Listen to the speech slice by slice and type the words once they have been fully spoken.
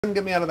couldn't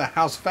get me out of the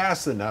house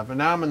fast enough, and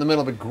now I'm in the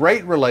middle of a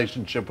great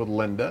relationship with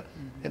Linda,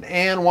 and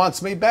Ann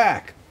wants me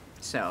back.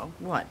 So,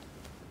 what?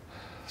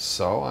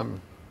 So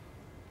I'm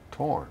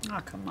torn. Oh,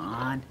 come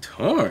on.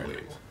 Torn?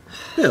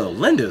 Bill,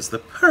 Linda's the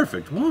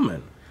perfect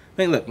woman.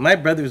 I mean, look, my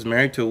brother's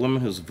married to a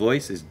woman whose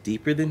voice is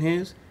deeper than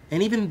his,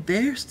 and even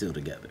they're still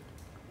together.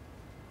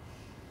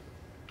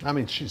 I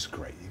mean, she's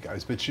great, you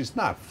guys, but she's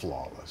not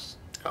flawless.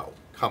 Oh,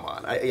 come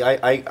on.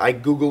 I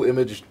Google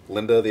imaged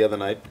Linda the other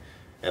night,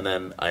 and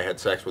then I had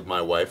sex with my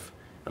wife,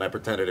 and I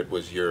pretended it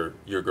was your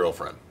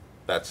girlfriend.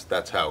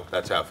 That's how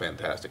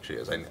fantastic she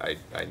is. I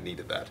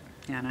needed that.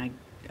 And I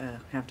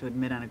have to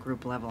admit, on a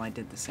group level, I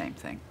did the same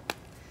thing.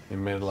 You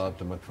made love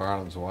to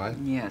MacFarlane's wife?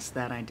 Yes,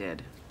 that I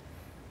did.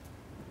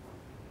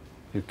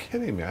 You're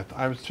kidding me.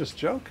 I was just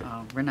joking.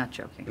 Oh, we're not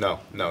joking. No,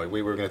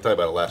 we were going to talk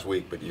about it last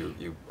week, but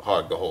you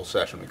hogged the whole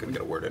session. We couldn't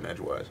get a word in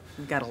edgewise.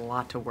 We've got a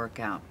lot to work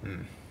out,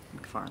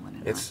 MacFarlane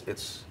and I.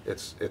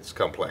 It's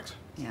complex.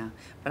 Yeah,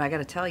 but I got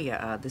to tell you,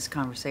 this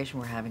conversation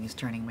we're having is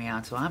turning me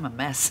on, so I'm a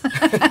mess.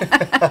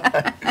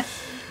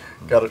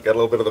 Got a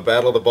little bit of the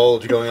battle of the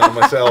bulge going on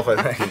myself,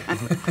 I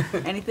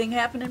think. Anything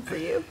happening for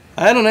you?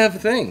 I don't have a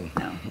thing.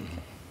 No.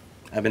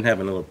 I've been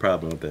having a little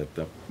problem with that,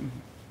 though.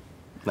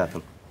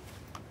 Nothing.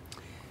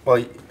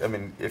 Well, I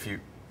mean,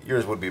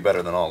 yours would be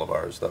better than all of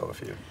ours, though, if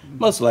you...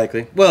 Most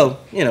likely. Well,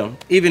 you know,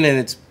 even in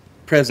its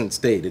present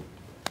state, it's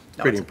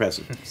pretty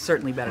impressive.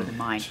 Certainly better than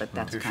mine, but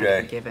that's Touche. kind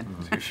of a given.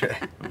 Touche.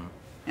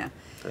 Yeah.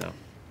 So.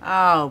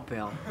 Oh,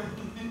 Bill.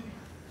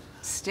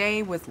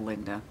 Stay with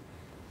Linda.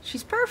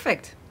 She's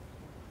perfect.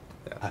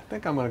 I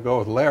think I'm going to go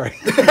with Larry.